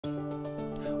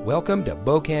Welcome to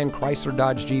Bokan Chrysler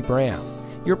Dodge Jeep Ram,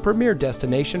 your premier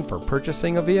destination for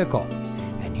purchasing a vehicle.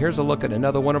 And here's a look at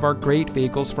another one of our great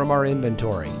vehicles from our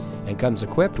inventory, and comes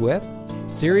equipped with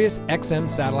Sirius XM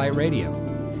satellite radio,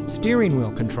 steering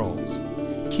wheel controls,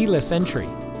 keyless entry,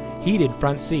 heated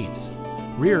front seats,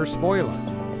 rear spoiler,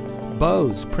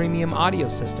 Bose premium audio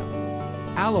system,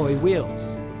 alloy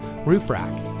wheels, roof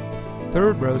rack,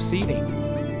 third row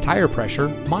seating, tire pressure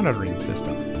monitoring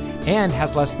system, and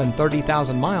has less than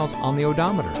 30,000 miles on the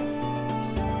odometer.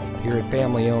 Here at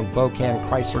family-owned Bokan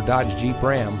Chrysler Dodge Jeep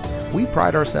Ram, we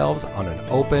pride ourselves on an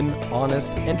open,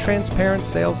 honest, and transparent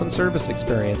sales and service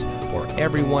experience for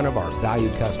every one of our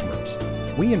valued customers.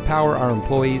 We empower our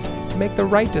employees to make the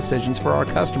right decisions for our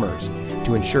customers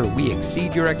to ensure we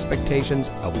exceed your expectations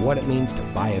of what it means to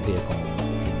buy a vehicle.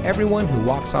 Everyone who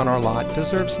walks on our lot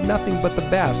deserves nothing but the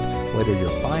best, whether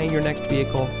you're buying your next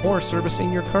vehicle or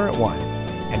servicing your current one.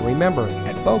 And remember,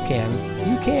 at Bokan,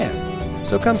 you can.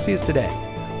 So come see us today.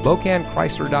 Bokan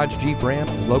Chrysler Dodge Jeep Ram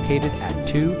is located at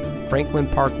 2 Franklin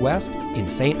Park West in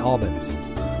St. Albans.